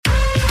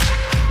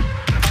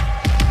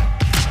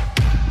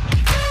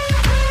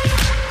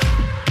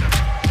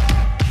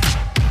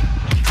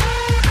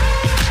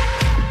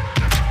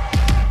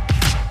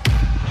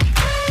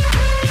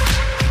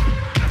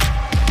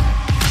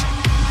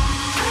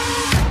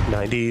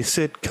90s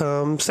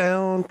sitcom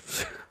sound.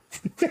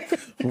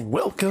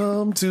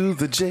 Welcome to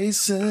the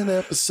Jason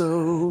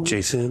episode.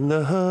 Jason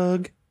the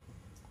Hug.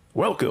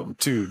 Welcome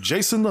to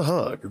Jason the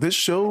Hug. This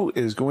show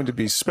is going to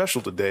be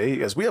special today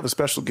as we have a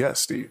special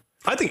guest, Steve.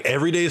 I think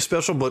every day is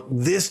special, but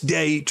this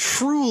day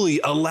truly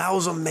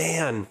allows a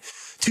man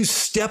to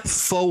step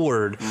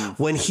forward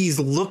when he's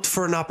looked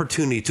for an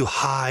opportunity to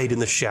hide in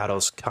the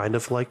shadows, kind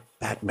of like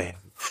Batman.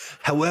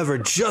 However,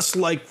 just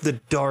like the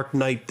Dark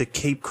Knight, the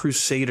Cape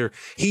Crusader,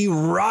 he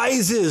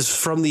rises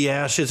from the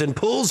ashes and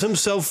pulls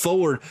himself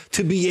forward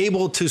to be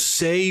able to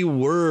say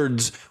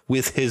words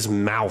with his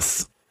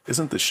mouth.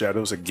 Isn't the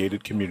Shadows a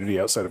gated community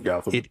outside of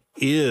Gotham? It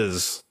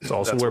is. It's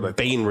also where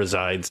Bane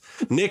resides.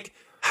 Nick,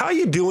 how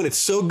you doing? It's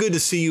so good to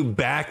see you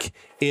back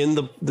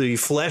in the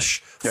flesh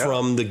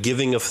from the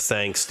giving of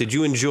thanks. Did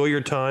you enjoy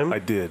your time? I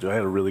did. I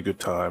had a really good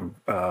time.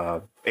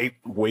 Ate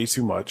way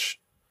too much,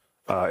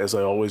 as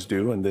I always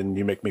do, and then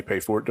you make me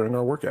pay for it during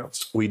our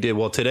workouts. We did.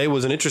 Well, today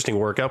was an interesting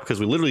workout because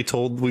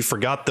we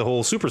forgot the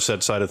whole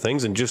superset side of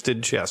things and just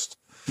did chest.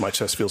 My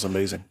chest feels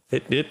amazing.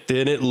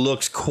 It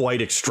looks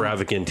quite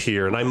extravagant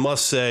here. And I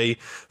must say,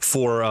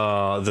 for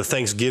the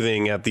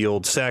Thanksgiving at the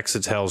old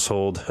Saxon's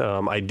household,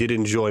 I did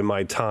enjoy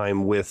my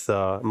time with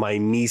my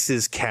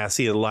nieces,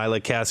 Cassie and Lila.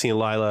 Cassie and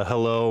Lila,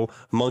 hello.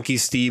 Monkey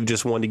Steve,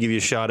 just wanted to give you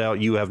a shout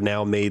out. You have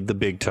now made the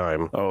big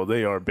time. Oh,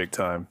 they are big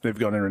time. They've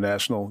gone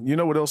international. You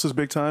know what else is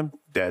big time?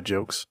 Dad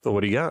jokes. So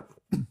what do you got?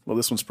 Well,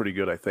 this one's pretty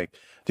good, I think.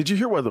 Did you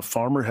hear why the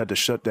farmer had to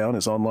shut down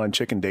his online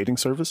chicken dating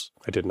service?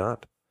 I did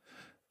not.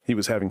 He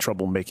was having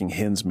trouble making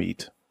hens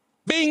meet.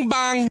 Bing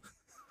bong.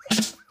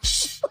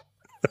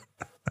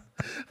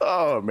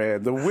 Oh,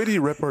 man. The witty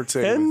repartee.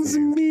 Hens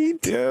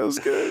meet. Yeah, it was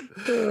good.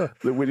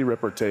 The witty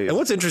repartee. And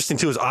what's interesting,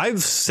 too, is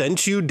I've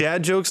sent you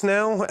dad jokes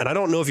now, and I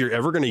don't know if you're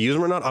ever going to use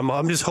them or not.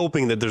 I'm just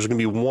hoping that there's going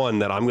to be one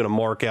that I'm going to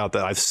mark out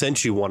that I've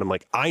sent you one. I'm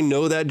like, I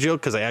know that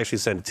joke because I actually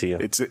sent it to you.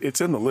 It's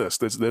in the list.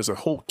 There's a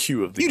whole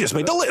queue of these. You just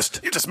made the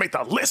list. You just made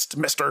the list,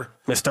 mister.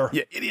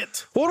 You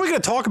idiot. What are we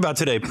going to talk about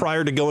today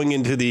prior to going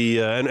into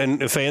the,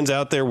 and fans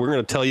out there, we're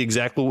going to tell you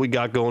exactly what we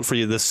got going for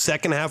you. The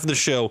second half of the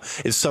show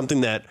is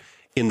something that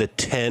in the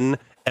 10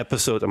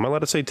 episodes, am I allowed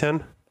to say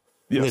 10?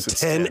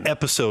 Yes, in the 10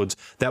 episodes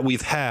that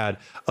we've had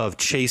of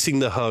Chasing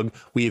the Hug,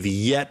 we have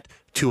yet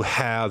to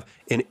have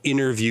an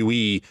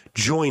interviewee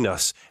join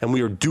us, and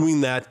we are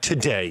doing that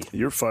today.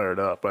 You're fired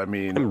up. I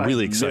mean, I'm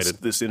really excited.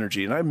 This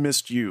energy, and I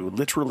missed you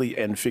literally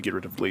and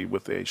figuratively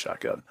with a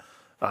shotgun.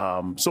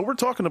 So we're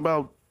talking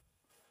about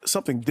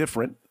something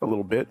different a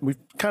little bit. We've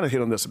kind of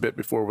hit on this a bit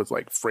before with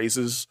like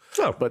phrases.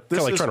 Oh, but this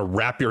kind of like is, trying to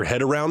wrap your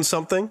head around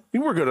something.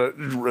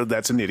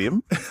 That's an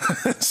idiom.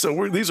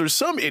 So these are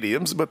some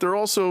idioms, but they're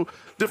also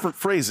different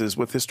phrases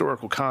with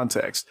historical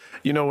context.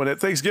 You know, when at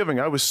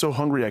Thanksgiving, I was so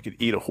hungry I could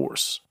eat a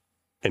horse.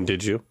 And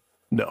did you?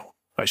 No,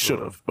 I should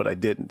have, but I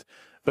didn't.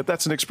 But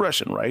that's an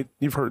expression, right?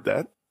 You've heard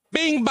that.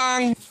 Bing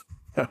bong.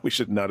 We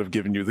should not have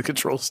given you the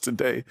controls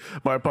today.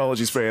 My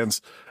apologies,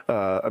 fans.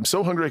 I'm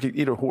so hungry I could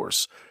eat a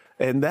horse.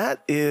 And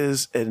that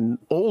is an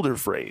older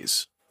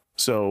phrase.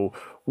 So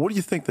what do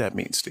you think that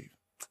means, Steve?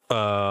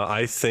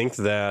 I think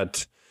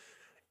that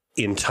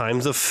in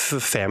times of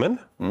famine,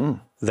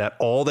 that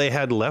all they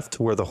had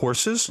left were the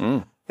horses.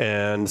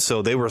 And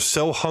so they were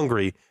so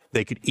hungry,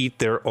 they could eat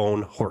their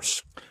own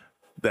horse.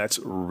 That's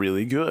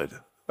really good.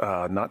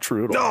 Not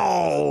true at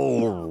all.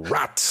 No,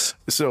 rats.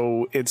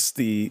 So it's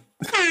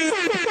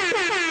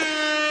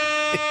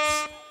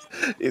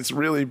it's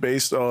really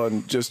based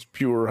on just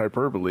pure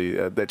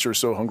hyperbole, that you're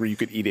so hungry you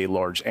could eat a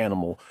large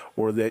animal,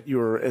 or that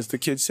you're, as the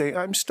kids say,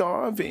 I'm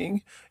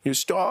starving. You're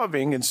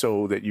starving, and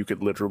so that you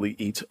could literally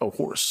eat a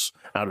horse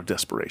out of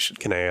desperation.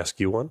 Can I ask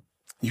you one?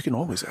 You can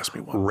always ask me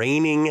one.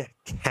 Raining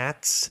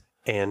cats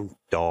and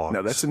dogs.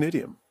 Now, that's an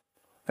idiom.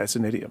 That's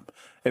an idiom.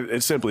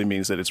 It simply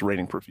means that it's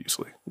raining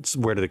profusely.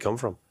 Where did it come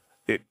from?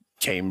 It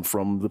came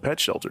from the pet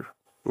shelter.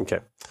 Okay.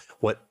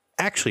 What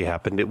actually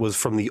happened, it was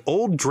from the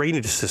old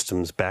drainage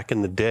systems back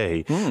in the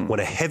day when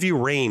a heavy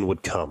rain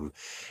would come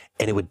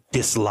and it would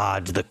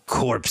dislodge the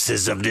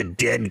corpses of the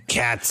dead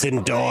cats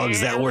and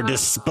dogs that were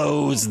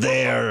disposed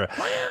there.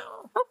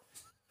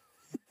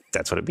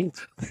 That's what it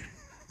means.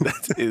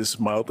 That is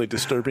mildly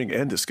disturbing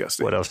and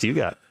disgusting. What else do you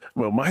got?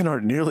 Well, mine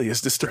aren't nearly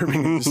as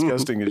disturbing and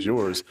disgusting as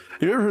yours.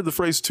 Have you ever heard the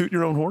phrase toot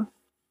your own horn?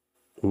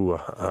 Ooh,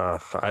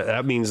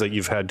 that means that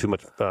you've had too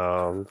much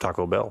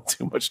Taco Bell.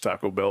 Too much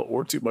Taco Bell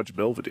or too much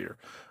Belvedere.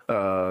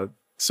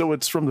 So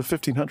it's from the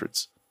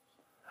 1500s.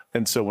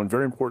 And so when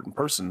very important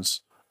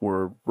persons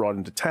were brought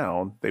into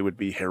town, they would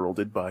be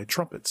heralded by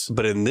trumpets.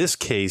 But in this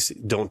case,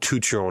 don't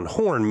toot your own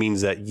horn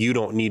means that you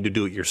don't need to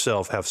do it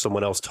yourself. Have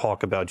someone else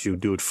talk about you,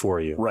 do it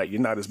for you. Right.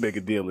 You're not as big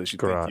a deal as you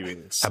think you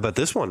is. How about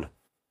this one?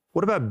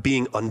 What about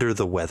being under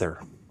the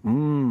weather?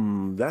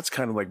 That's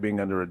kind of like being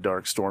under a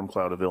dark storm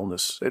cloud of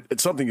illness.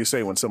 It's something you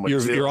say when someone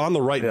you're on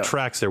the right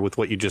tracks there with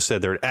what you just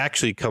said there. It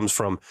actually comes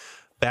from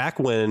back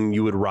when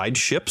you would ride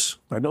ships.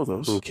 I know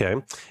those. Okay.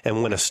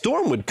 And when a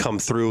storm would come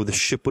through, the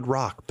ship would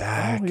rock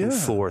back and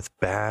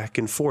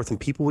forth, and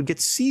people would get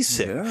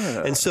seasick.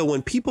 Yeah. And so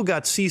when people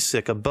got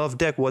seasick above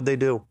deck, what'd they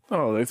do?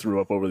 Oh, they threw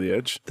up over the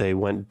edge. They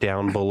went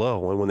down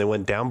below. And when they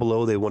went down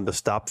below, they wanted to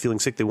stop feeling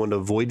sick. They wanted to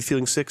avoid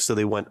feeling sick. So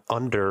they went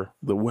under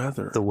the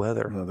weather.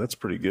 Oh, that's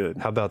pretty good.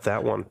 How about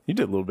that one? You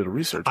did a little bit of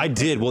research. I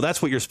did. Well,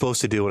 that's what you're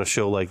supposed to do on a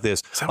show like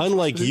this.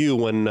 Unlike you,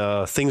 when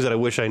things that I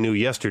wish I knew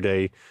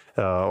yesterday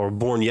or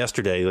born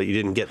yesterday that you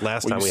didn't get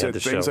last time we had the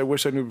show. Things I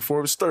wish I knew before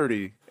I was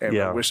 30. And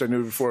I wish I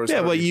knew before I was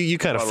 30. Yeah, well, you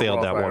kind of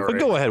failed that one. But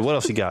go ahead. What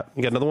else you got?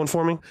 You got another one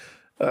for me?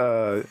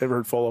 Ever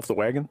heard fall off the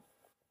wagon?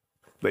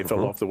 They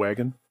fell off the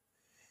wagon.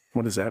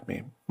 What does that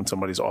mean when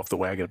somebody's off the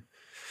wagon?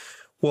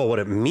 Well, what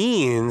it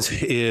means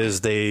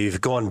is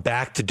they've gone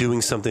back to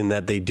doing something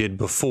that they did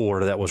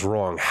before that was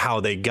wrong. How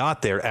they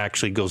got there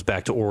actually goes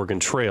back to Oregon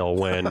Trail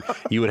when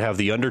you would have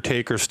The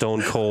Undertaker,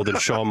 Stone Cold,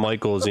 and Shawn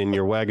Michaels in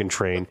your wagon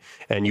train,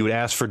 and you would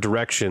ask for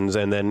directions,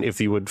 and then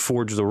if you would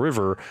forge the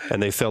river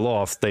and they fell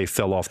off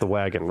the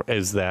wagon.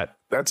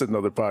 That's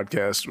another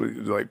podcast.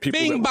 Like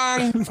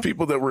Bing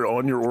people that were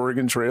on your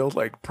Oregon Trail,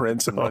 like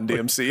Prince and Run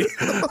DMC.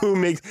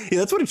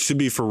 That's what it should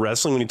be for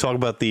wrestling. When you talk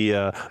about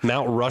the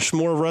Mount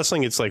Rushmore of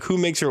wrestling, it's like who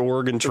makes your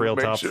Oregon Trail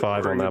top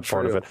 5 on that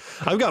part of it.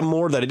 I've got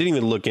more that I didn't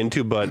even look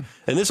into, and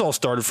this all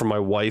started from my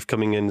wife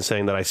coming in and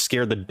saying that I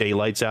scared the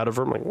daylights out of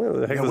her. I'm like, what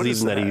the heck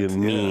does that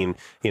even mean?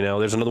 You know,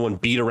 there's another one,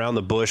 beat around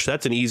the bush.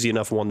 That's an easy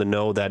enough one to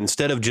know that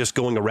instead of just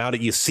going around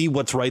it, you see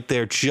what's right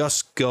there,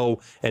 just go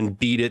and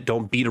beat it.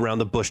 Don't beat around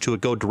the bush to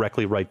it. Go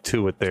directly right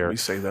to it there. Can we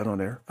say that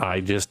on air? I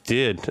just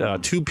did.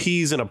 2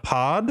 peas in a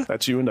pod.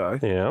 That's you and I.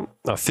 Yeah.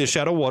 A fish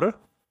out of water.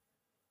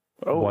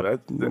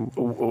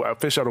 A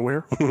fish out of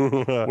where?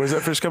 Where's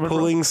that fish coming from?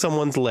 Pulling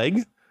someone's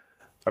leg.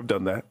 I've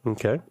done that.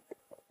 Okay.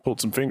 Pulled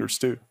some fingers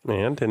too.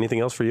 And anything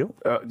else for you?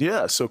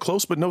 Yeah. So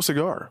close, but no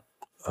cigar.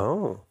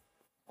 Oh.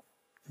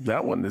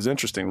 That one is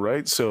interesting,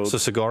 right? So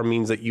cigar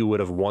means that you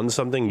would have won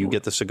something. You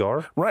get the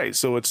cigar? Right.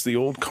 So it's the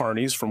old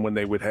carnies from when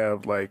they would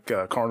have like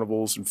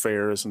carnivals and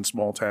fairs in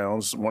small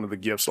towns. One of the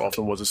gifts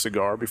often was a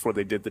cigar before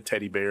they did the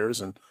teddy bears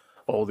and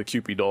all the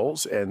Cupid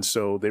dolls. And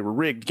so they were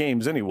rigged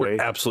games anyway.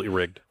 Absolutely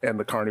rigged. And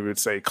the carny would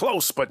say,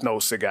 close, but no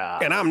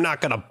cigar. And I'm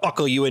not going to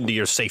buckle you into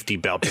your safety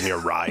belt in your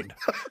ride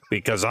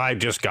because I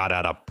just got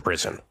out of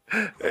prison.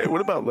 Hey,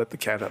 what about let the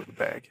cat out of the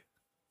bag?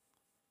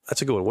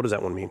 That's a good one. What does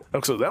that one mean?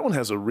 Oh, so that one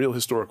has a real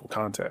historical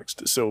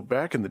context. So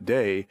back in the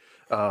day,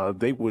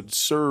 they would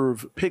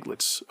serve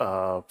piglets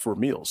for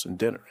meals and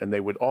dinner, and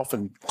they would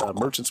often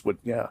merchants would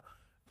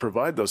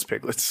provide those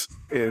piglets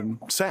in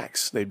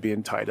sacks. They'd be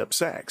in tied up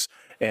sacks,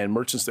 and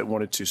merchants that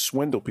wanted to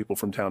swindle people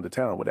from town to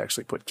town would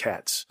actually put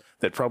cats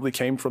that probably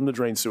came from the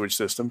drain sewage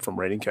system from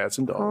raining cats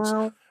and dogs.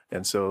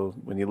 And so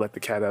when you let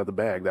the cat out of the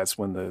bag, that's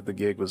when the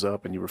gig was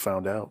up and you were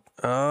found out.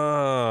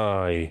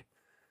 Aye.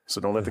 So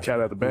don't let the cat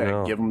out of the bag.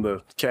 No. Give them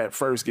the cat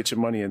first, get your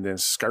money, and then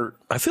skirt.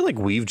 I feel like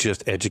we've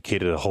just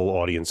educated a whole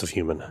audience of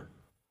human.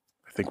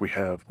 I think we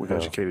have. We've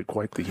educated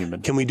quite the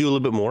human. Can we do a little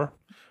bit more?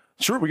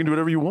 Sure, we can do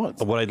whatever you want.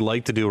 What I'd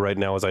like to do right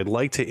now is I'd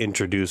like to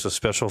introduce a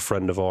special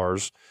friend of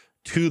ours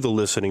to the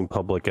listening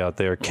public out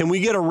there. Can we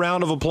get a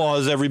round of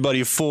applause,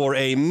 everybody, for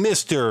a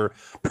Mr.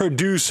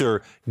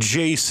 Producer,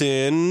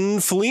 Jason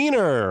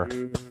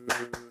Fleener?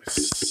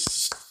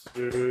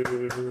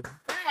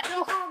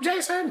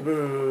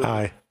 Jason.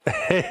 Hi.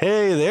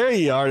 Hey, there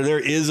you are. There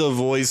is a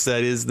voice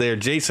that is there.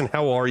 Jason,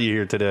 how are you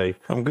here today?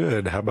 I'm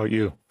good. How about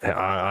you?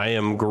 I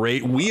am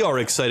great. We are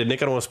excited.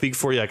 Nick, I don't want to speak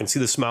for you. I can see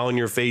the smile on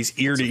your face,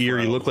 ear to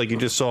ear. You look like you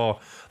just saw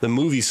the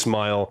movie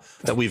Smile,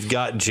 that we've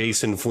got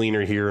Jason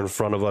Fleener here in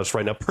front of us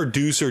right now.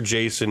 Producer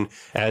Jason,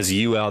 as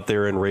you out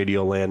there in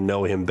Radio Land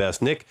know him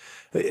best. Nick,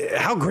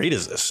 how great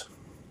is this?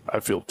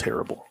 I feel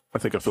terrible. I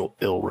think I feel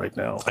ill right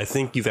now. I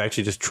think you've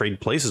actually just traded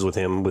places with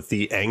him with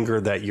the anger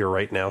that you're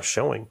right now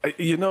showing.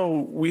 You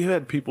know, we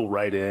had people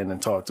write in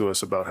and talk to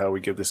us about how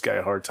we give this guy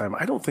a hard time.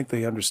 I don't think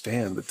they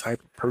understand the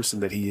type of person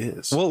that he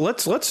is. Well,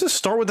 let's just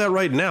start with that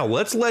right now.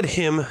 Let's let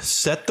him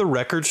set the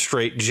record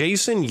straight.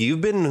 Jason,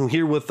 you've been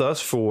here with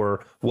us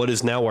for what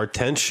is now our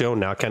 10th show,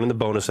 now counting the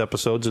bonus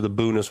episodes or the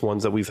bonus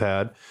ones that we've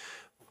had.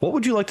 What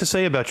would you like to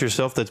say about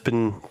yourself that's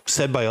been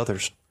said by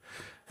others?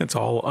 It's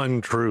all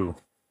untrue.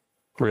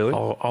 Really?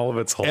 All of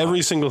it's a lie.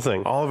 Every single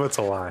thing. All of it's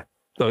a lie.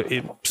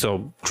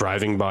 So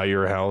driving by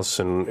your house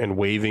and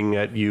waving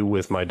at you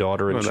with my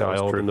daughter and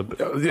child in the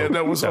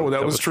that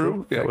was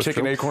true. Yeah,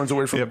 kicking acorns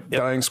away from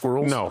dying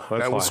squirrels. No,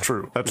 that was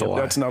true. That's a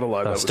lie. That's not a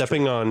lie.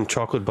 Stepping on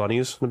chocolate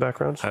bunnies in the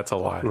background. That's a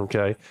lie.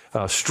 Okay.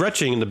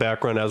 Stretching in the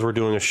background as we're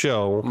doing a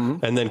show,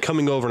 and then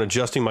coming over and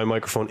adjusting my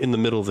microphone in the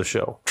middle of the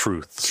show.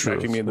 Truth.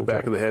 Smacking me in the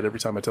back of the head every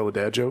time I tell a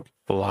dad joke.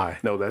 A lie.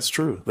 No, that's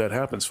true. That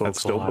happens,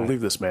 folks. Don't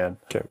believe this man.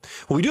 Okay.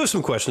 Well, we do have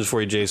some questions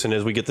for you, Jason,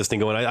 as we get this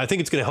thing going. I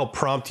think it's going to help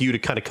prompt you to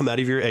kind of come out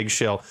of your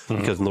eggshell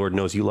because Lord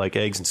knows you like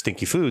eggs and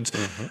stinky foods.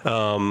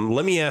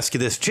 Let me ask you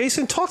this,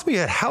 Jason. Talk to me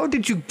about how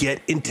did you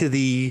get into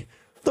the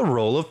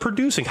role of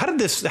producing? How did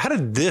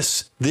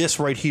this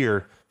right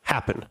here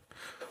happen?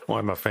 Well,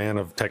 I'm a fan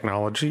of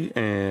technology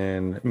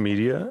and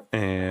media,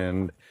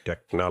 and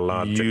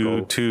Technological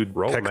you two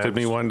romance. texted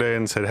me one day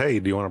and said, "Hey,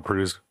 do you want to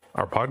produce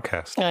our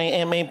podcast?" I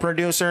am a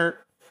producer.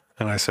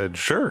 And I said,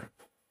 "Sure."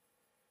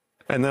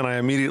 And then I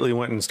immediately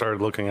went and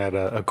started looking at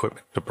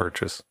equipment to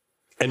purchase.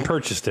 And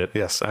purchased it.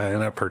 Yes,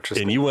 I purchased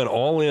And it. you went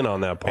all in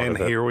on that part And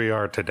of it. here we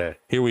are today.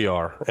 Here we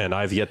are. And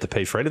I've yet to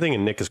pay for anything,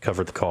 and Nick has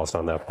covered the cost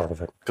on that part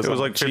of it. It was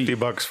like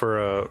 $50 for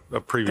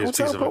a previous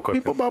Don't piece tell of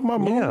equipment. people about my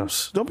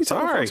moves. Don't be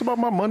telling Sorry. folks about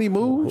my money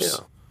moves.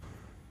 Yeah.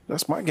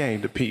 That's my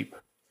game to peep.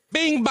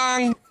 Bing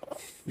bong.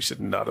 We should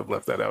not have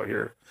left that out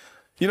here.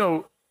 You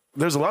know,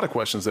 there's a lot of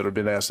questions that have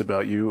been asked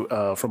about you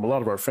from a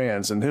lot of our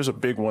fans, and here's a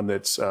big one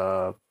that's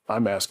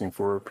I'm asking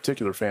for a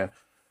particular fan.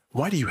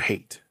 Why do you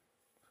hate?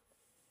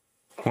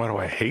 What do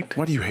I hate?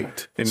 Why do you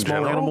hate? In Small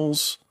general?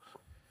 animals,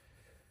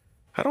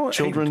 I don't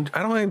children, hate,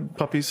 I don't hate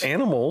puppies.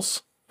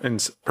 animals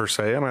per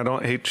se, and I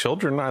don't hate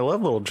children. I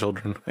love little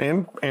children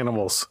and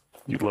animals.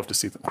 You'd love to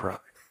see them cry.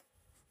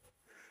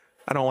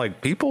 I don't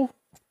like people.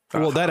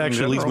 Well, that In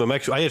actually leads me.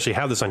 general. I actually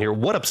have this on here.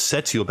 What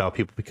upsets you about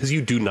people? Because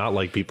you do not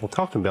like people.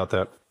 Talk to me about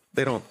that.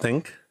 They don't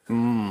think.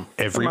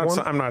 Everyone?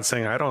 I'm not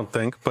saying I don't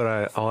think,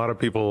 but a lot of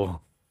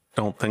people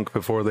don't think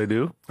before they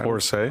do or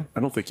say. I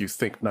don't think you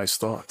think nice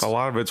thoughts. A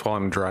lot of it's while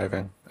I'm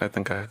driving. I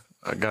think I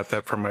got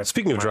that from my.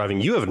 Speaking of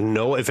driving, you have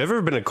no. If I've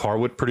ever been in a car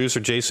with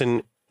producer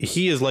Jason,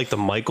 he is like the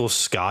Michael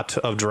Scott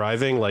of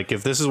driving. Like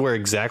if this is where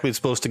exactly it's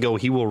supposed to go,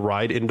 he will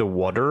ride into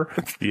water.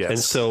 Yes. And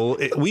so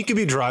we could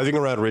be driving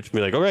around Richmond,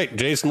 be like, all right,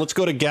 Jason, let's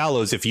go to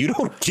Gallows. If you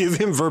don't give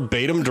him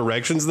verbatim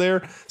directions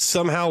there,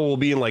 somehow we'll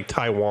be in like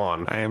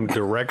Taiwan. I am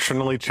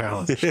directionally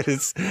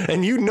challenged.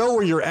 And you know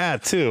where you're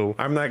at too.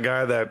 I'm that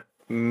guy that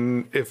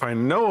if I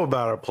know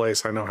about a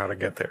place, I know how to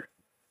get there.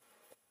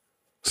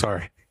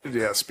 Sorry.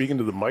 Yeah, speaking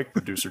to the mic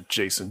producer,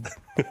 Jason.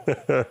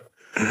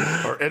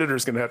 Our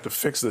editor's going to have to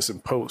fix this in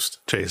post.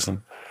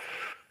 Jason.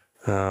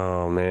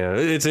 Oh man,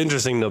 it's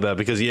interesting though, that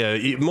because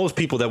most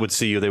people that would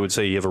see you, they would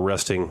say you have a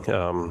resting,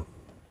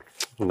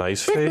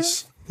 nice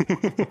face.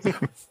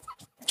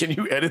 Can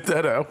you edit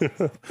that out?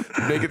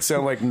 Make it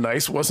sound like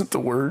nice wasn't the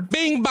word?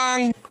 Bing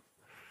bong.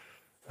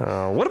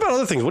 What about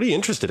other things? What are you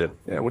interested in?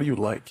 Yeah, what do you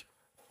like?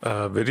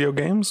 Video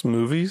games,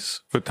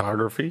 movies,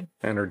 photography,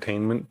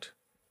 entertainment.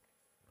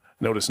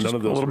 Notice none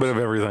of A those little bit of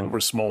everything.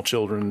 were small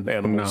children,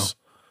 animals,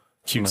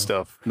 cute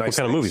stuff. Nice What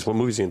kind of things. movies? What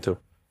movies are you into?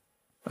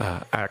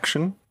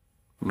 Action,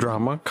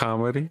 drama,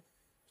 comedy,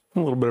 a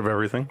little bit of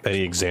everything.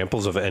 Any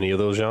examples of any of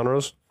those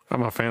genres?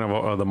 I'm a fan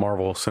of the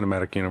Marvel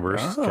Cinematic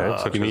Universe. Okay,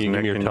 so give me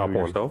Nick your and top you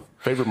one. yourself.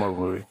 Favorite Marvel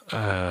movie?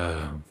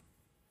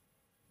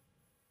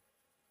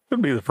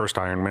 It'd be the first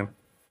Iron Man.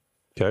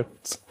 Okay.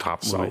 It's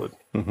top Solid.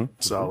 movie.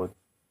 Solid.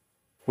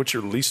 What's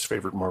your least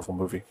favorite Marvel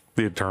movie?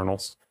 The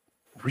Eternals.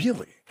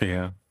 Really?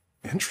 Yeah.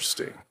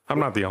 Interesting. I'm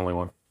not the only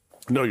one.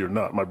 No, you're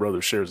not. My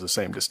brother shares the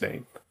same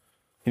disdain.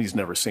 He's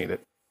never seen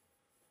it.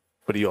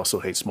 But he also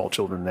hates small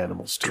children and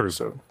animals too.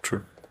 So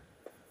True.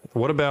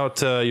 What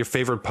about your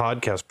favorite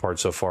podcast part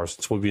so far?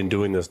 Since we've been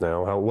doing this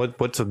now,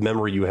 what's a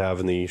memory you have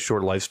in the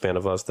short lifespan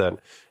of us that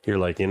you're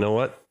like, you know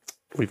what,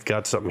 we've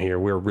got something here.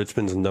 We're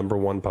Richmond's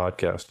 #1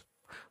 podcast.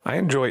 I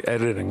enjoy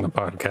editing the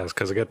podcast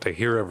because I get to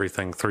hear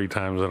everything 3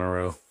 times in a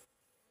row.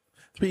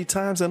 3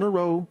 times in a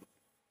row.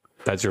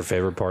 That's your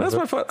favorite part. That's of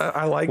my it? fun.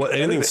 I like What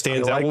anything editing.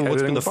 stands I out? like What's been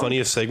editing the the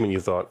funniest segment you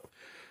thought?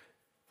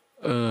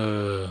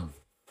 podcast.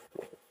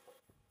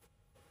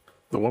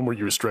 The one where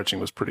you were stretching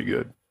was pretty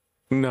good.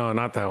 No,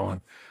 not that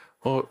one.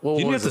 Well, what You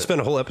didn't have was to it?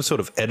 spend a whole episode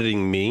of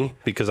editing me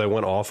because I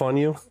went off on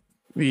you.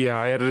 Yeah,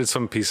 I edited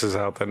some pieces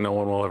out that no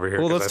one will ever hear.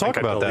 Well, 'cause let's I talk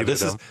think I about that.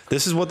 deleted them.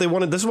 This is what they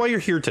wanted. This is why you're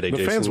here today,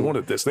 Jason. fans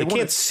wanted this. They They wanted-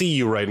 can't see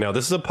you right now.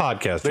 This is a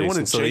podcast, Jason.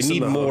 wanted So they Jason need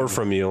to more hug.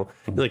 from you.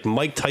 Like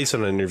Mike Tyson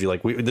in an interview.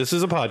 Like this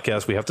is a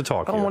podcast. We have to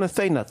talk. here. to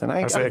say nothing.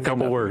 I say a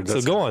couple words. So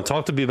That's- go on.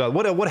 Talk to me about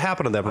what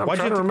happened on that. I'm Why'd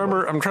you trying have to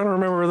remember. I'm trying to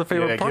remember the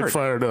favorite Yeah, part. get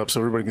fired up so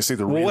everybody can see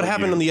the Well, real what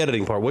happened you. on the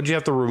editing part? What'd you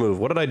have to remove?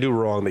 What did I do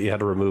wrong that you had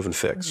to remove and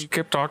fix? You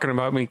kept talking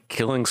about me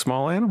killing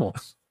small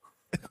animals.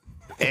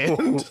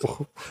 And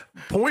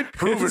point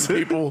proven,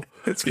 people.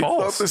 It's You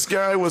false. thought this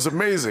guy was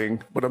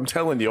amazing, but I'm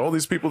telling you, all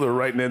these people that are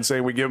writing in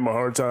saying we give him a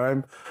hard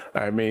time.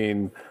 I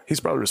mean, he's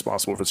probably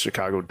responsible for the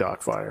Chicago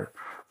dock fire.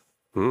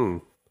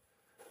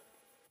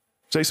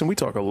 Jason, we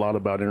talk a lot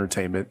about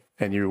entertainment,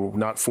 and you're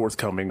not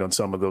forthcoming on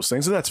some of those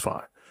things, and that's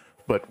fine.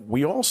 But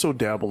we also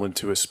dabble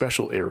into a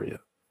special area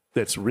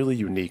that's really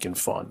unique and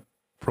fun: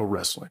 pro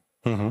wrestling.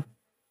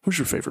 Who's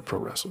your favorite pro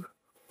wrestler?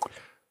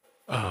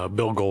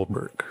 Bill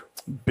Goldberg.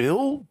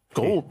 Bill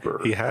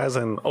Goldberg. He has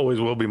and always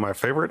will be my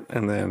favorite.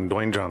 And then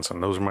Dwayne Johnson.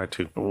 Those are my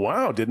 2.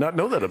 Wow, did not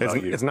know that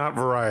about you. It's not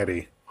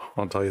variety.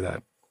 I'll tell you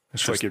that.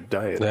 It's like your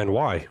diet. And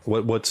why?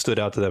 What stood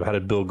out to them? How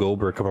did Bill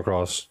Goldberg come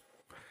across?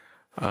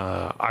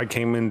 I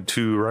came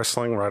into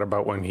wrestling right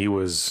about when he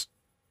was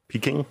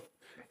peaking,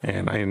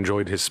 and I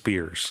enjoyed his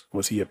spears.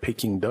 Was he a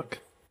Peking duck?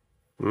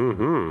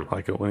 I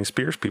like it when he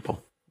spears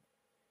people.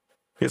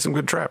 He had some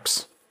good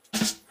traps.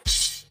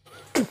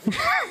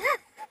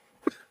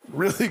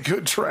 Really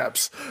good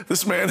traps.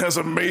 This man has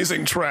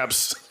amazing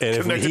traps. And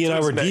if connected he and to I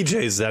his were neck.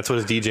 DJs, that's what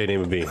his DJ name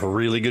would be.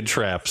 Really good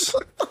traps.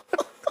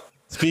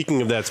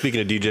 Speaking of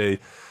DJ,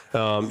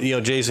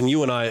 Jason,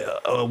 you and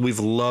I, we've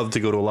loved to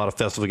go to a lot of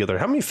festivals together.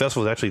 How many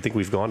festivals actually think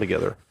we've gone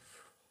together?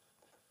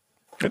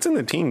 It's in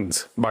the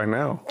teens by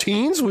now.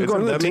 Teens? We've It's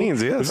gone in to the that many?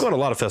 teens, yes. We've gone to a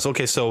lot of festivals.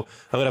 Okay, so I'm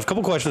going to have a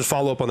couple questions,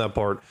 follow up on that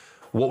part.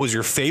 What was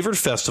your favorite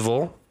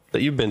festival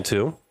that you've been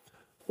to?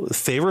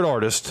 Favorite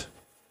artist?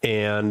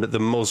 And the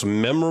most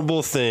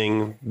memorable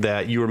thing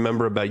that you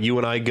remember about you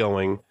and I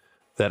going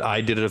that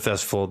I did at a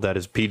festival that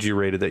is PG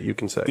rated that you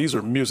can say? These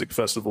are music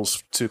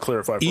festivals, to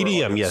clarify. For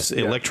EDM, yes.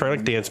 Yeah.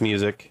 Electronic dance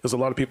music. Because a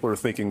lot of people are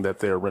thinking that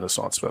they're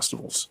Renaissance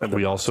festivals. And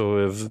We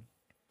also have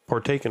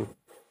partaken.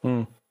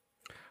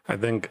 I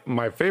think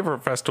my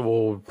favorite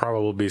festival would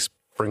probably be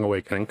Spring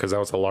Awakening because that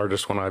was the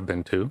largest one I've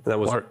been to. That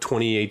was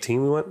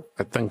 2018 we went?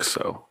 I think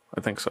so.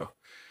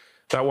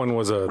 That one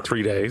was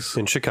 3 days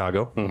In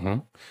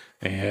Chicago.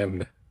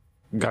 and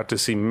got to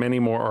see many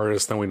more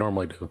artists than we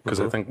normally do because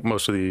I think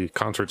most of the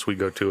concerts we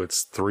go to,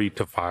 it's 3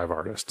 to 5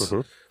 artists.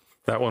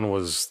 That one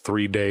was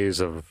 3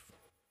 days of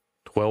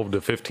 12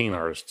 to 15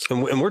 artists.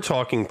 And we're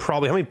talking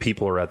probably, how many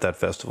people are at that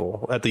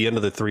festival? At the end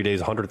of the 3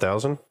 days,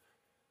 100,000?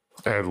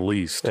 At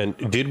least. And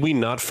did we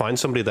not find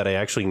somebody that I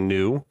actually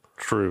knew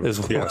True. as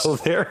well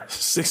Yes. there?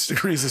 6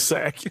 degrees of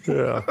sack.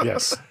 Yeah.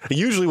 Yes.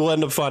 Usually we'll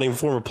end up finding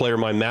former player of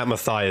mine, Matt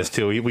Mathias,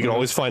 too. We can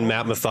always find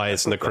Matt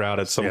Mathias in the crowd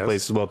at some Yes.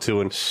 place as well,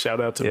 too. And Shout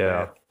out to yeah.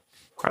 Matt.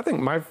 I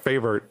think my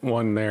favorite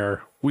one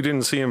there, we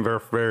didn't see him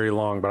very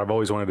long, but I've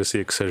always wanted to see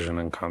Excision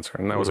in concert,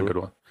 and that was a good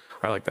one.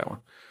 I like that one.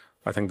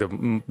 I think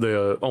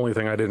the only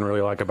thing I didn't really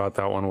like about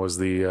that one was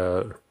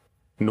the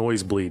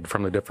noise bleed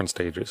from the different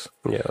stages.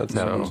 Yeah, that's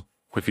happens. So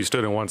if you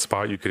stood in one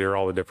spot, you could hear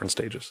all the different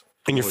stages.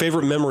 And your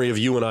favorite memory of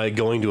you and I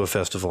going to a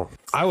festival?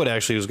 I was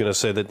going to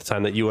say that the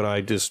time that you and I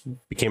just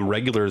became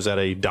regulars at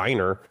a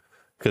diner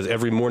because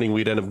every morning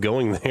we'd end up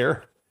going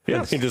there.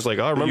 Yes. You're just like,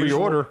 oh, I remember your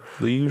order.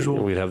 The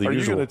usual. We'd have the Are you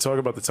usual. going to talk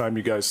about the time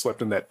you guys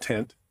slept in that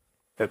tent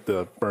at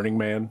the Burning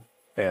Man?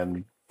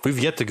 And We've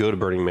yet to go to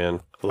Burning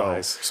Man.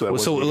 lies. So,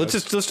 So let's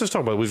just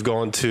talk about it. We've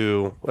gone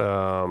to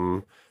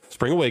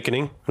Spring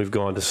Awakening. We've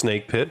gone to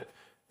Snake Pit.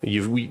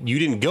 You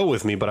didn't go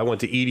with me, but I went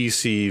to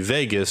EDC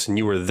Vegas, and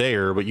you were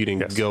there, but you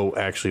didn't go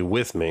actually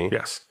with me.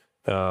 Yes.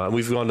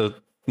 We've gone to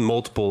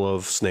multiple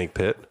of Snake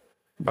Pit.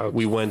 About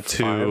We went 5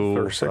 to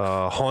or 6.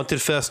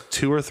 Haunted Fest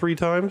 2 or 3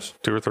 times.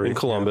 2 or 3 in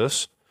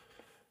Columbus.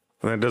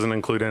 And that doesn't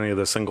include any of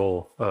the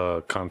single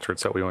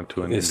concerts that we went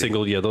to in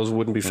Indy. Those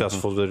wouldn't be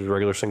festivals, but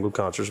regular single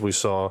concerts. We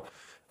saw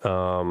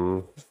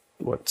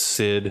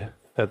Sid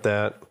at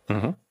that.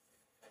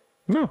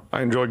 No,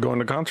 I enjoyed going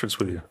to concerts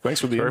with you.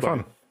 Thanks for the Very invite.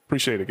 fun.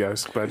 Appreciate it,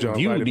 guys. Glad John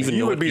You invited even me.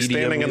 know You would what be EDM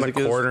standing in the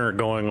music is? corner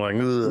going like,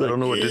 "Ugh, I don't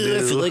know what to do. I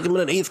feel like I'm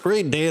in an 8th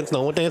grade dance.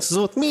 No one dances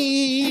with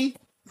me.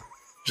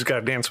 Just got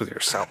to dance with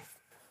yourself.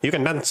 You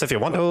can dance if you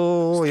want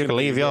to. You can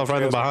leave your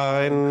friends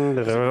behind.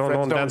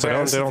 Don't dance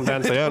again. Don't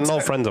dance again. No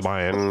friends of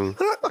mine.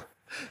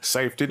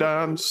 Safety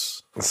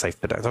dance. Safe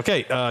to dance.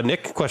 Okay,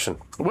 Nick, question.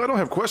 Well, I don't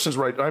have questions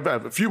right. I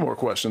have a few more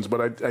questions,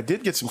 but I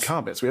did get some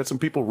comments. We had some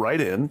people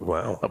write in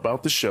Wow.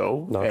 about the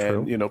show. Not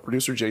and, true.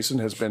 Producer Jason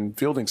has been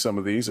fielding some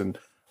of these and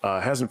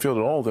hasn't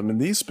fielded all of them.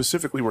 And these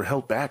specifically were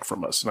held back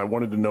from us, and I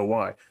wanted to know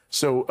why.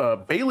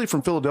 So Bailey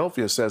from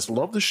Philadelphia says,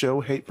 love the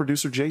show, hate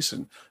producer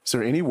Jason. Is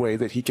there any way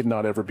that he could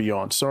not ever be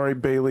on? Sorry,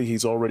 Bailey,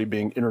 he's already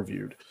being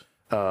interviewed.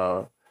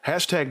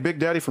 Hashtag Big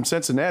Daddy from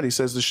Cincinnati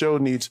says the show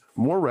needs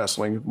more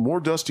wrestling, more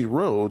Dusty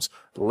Rhodes,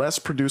 less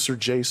producer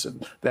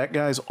Jason. That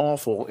guy's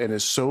awful and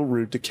is so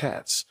rude to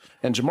cats.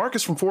 And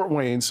Jamarcus from Fort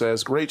Wayne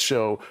says, great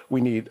show. We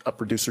need a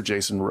producer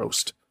Jason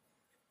roast.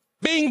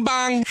 Bing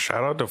bang.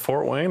 Shout out to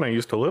Fort Wayne. I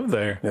used to live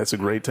there. That's a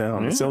great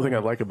town. That's the other thing I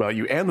like about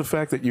you. And the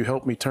fact that you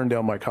help me turn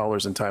down my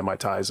collars and tie my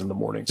ties in the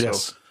morning. So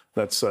Yes.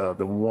 that's the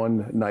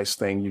one nice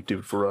thing you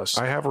do for us.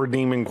 I have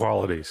redeeming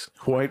qualities.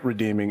 Quite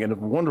redeeming and a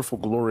wonderful,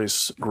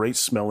 glorious, great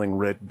smelling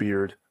red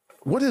beard.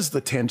 What is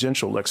the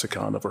tangential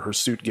lexicon of a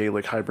hirsute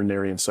Gaelic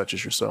hibernarian such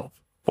as yourself?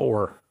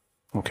 4.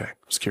 Okay, I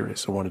was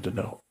curious. I wanted to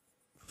know.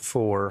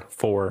 4.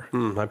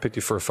 I picked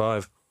you for a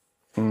 5.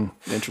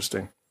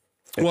 Interesting.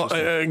 Well,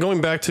 going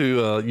back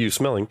to you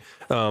smelling,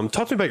 talk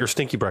to me about your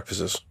stinky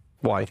breakfasts.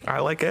 Why? I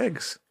like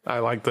eggs. I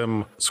like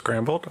them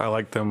scrambled. I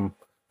like them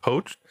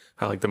poached.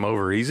 I like them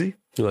over easy.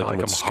 You like I like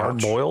them them with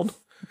hard scotch? boiled.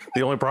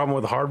 The only problem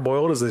with hard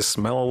boiled is they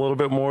smell a little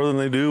bit more than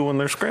they do when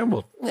they're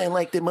scrambled. I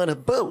like them on a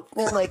boat.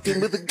 I like them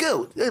with a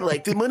goat. I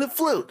like them on a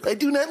float. I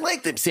do not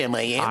like them, Sam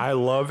I am. I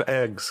love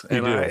eggs.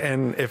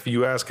 And if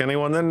you ask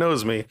anyone that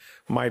knows me,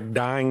 my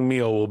dying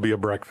meal will be a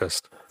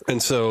breakfast.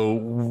 And so,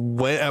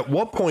 at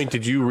what point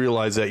did you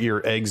realize that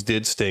your eggs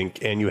did stink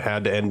and you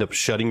had to end up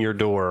shutting your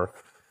door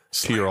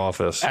to your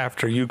office?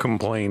 After you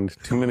complained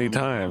too many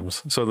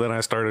times. So then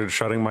I started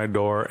shutting my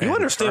door. You and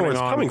understand where turning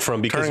it's on- coming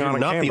from because turning you're on a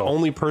not the candle.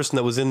 only person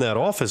that was in that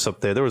office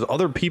up there. There was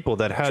other people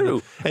that had.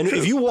 True, and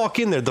if you walk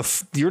in there,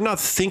 you're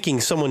not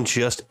thinking someone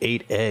just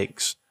ate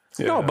eggs.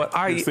 No, but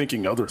You're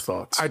thinking other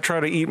thoughts. I try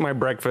to eat my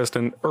breakfast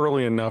and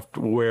early enough to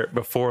where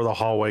before the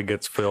hallway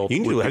gets filled.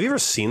 Have you ever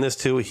seen this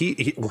too?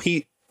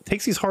 He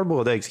takes these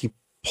hard-boiled eggs, he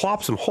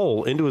plops them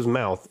whole into his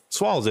mouth,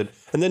 swallows it,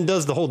 and then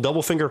does the whole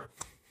double finger,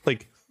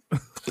 like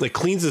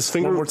cleans his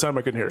finger. One more time,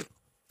 I couldn't hear it.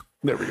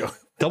 There we go.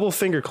 Double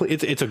finger clean.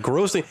 It's a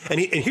gross thing. And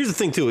here's the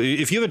thing, too.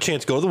 If you have a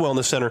chance, go to the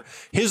wellness center.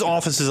 His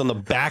office is on the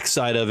back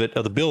side of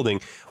the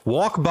building.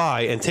 Walk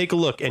by and take a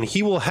look, and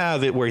he will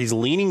have it where he's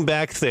leaning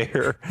back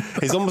there.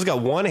 He's almost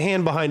got one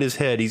hand behind his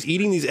head. He's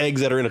eating these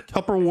eggs that are in a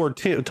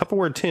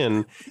Tupperware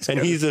tin, and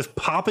he's just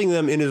popping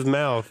them in his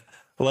mouth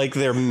like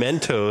they're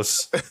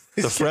Mentos,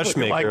 the fresh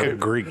maker. Like a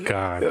Greek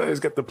god. Yeah, he's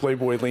got the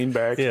Playboy lean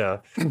back. Yeah.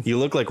 You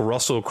look like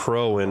Russell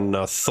Crowe in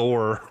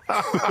Thor.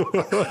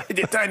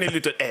 The tiny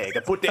little egg.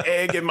 I put the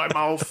egg in my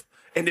mouth,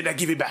 and then I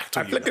give it back to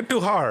you. Flick it too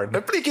hard.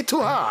 I flick it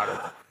too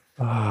hard.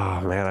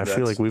 Oh, man, I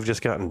feel like we've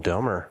just gotten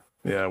dumber.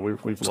 Yeah,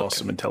 we've lost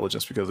some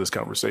intelligence because of this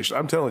conversation.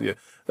 I'm telling you.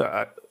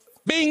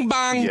 Bing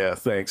bang. Yeah,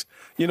 thanks.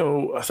 You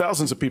know,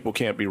 thousands of people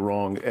can't be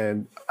wrong.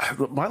 And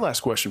my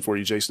last question for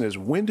you, Jason, is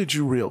when did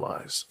you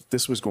realize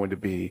this was going to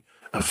be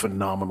a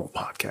phenomenal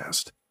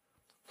podcast?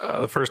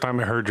 The first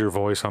time I heard your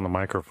voice on the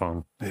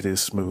microphone, It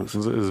is smooth.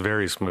 it was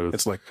very smooth.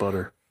 It's like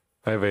butter.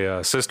 I have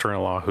a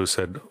sister-in-law who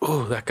said,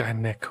 "Oh, that guy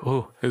Nick.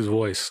 Oh, his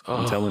voice. Oh,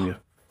 I'm telling you.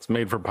 it's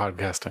made for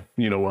podcasting."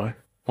 You know why?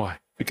 Why?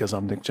 Because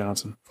I'm Nick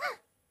Johnson.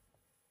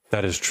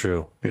 That is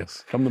true.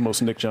 Yes. I'm the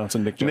most Nick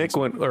Johnson. Nick,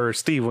 or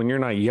Steve, when you're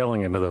not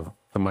yelling into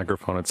the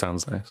microphone, it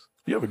sounds nice.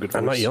 You have a good voice.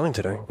 I'm not yelling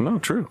today. No,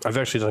 true. I've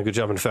actually done a good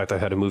job. In fact, I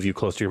had to move you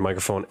close to your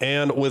microphone.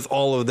 And with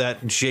all of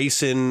that,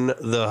 Jason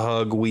the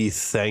Hug, we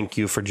thank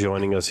you for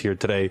joining us here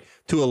today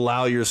to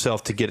allow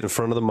yourself to get in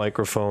front of the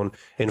microphone,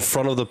 in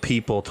front of the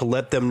people, to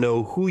let them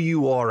know who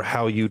you are,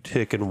 how you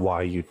tick, and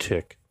why you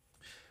tick.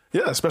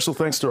 Yeah, special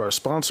thanks to our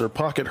sponsor,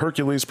 Pocket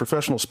Hercules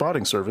Professional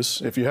Spotting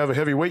Service. If you have a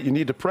heavy weight you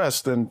need to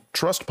press, then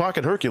trust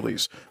Pocket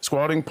Hercules.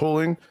 Squatting,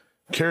 pulling,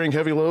 carrying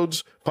heavy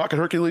loads, Pocket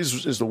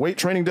Hercules is the weight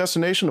training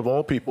destination of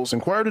all peoples.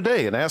 Inquire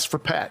today and ask for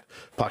Pat.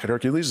 Pocket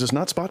Hercules does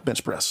not spot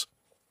bench press.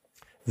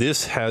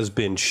 This has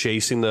been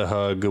Chasing the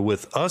Hug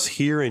with us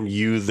here and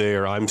you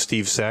there. I'm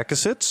Steve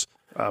Sakasitz,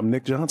 I'm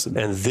Nick Johnson.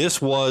 and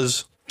this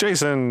was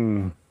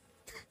Jason.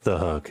 The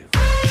Hug.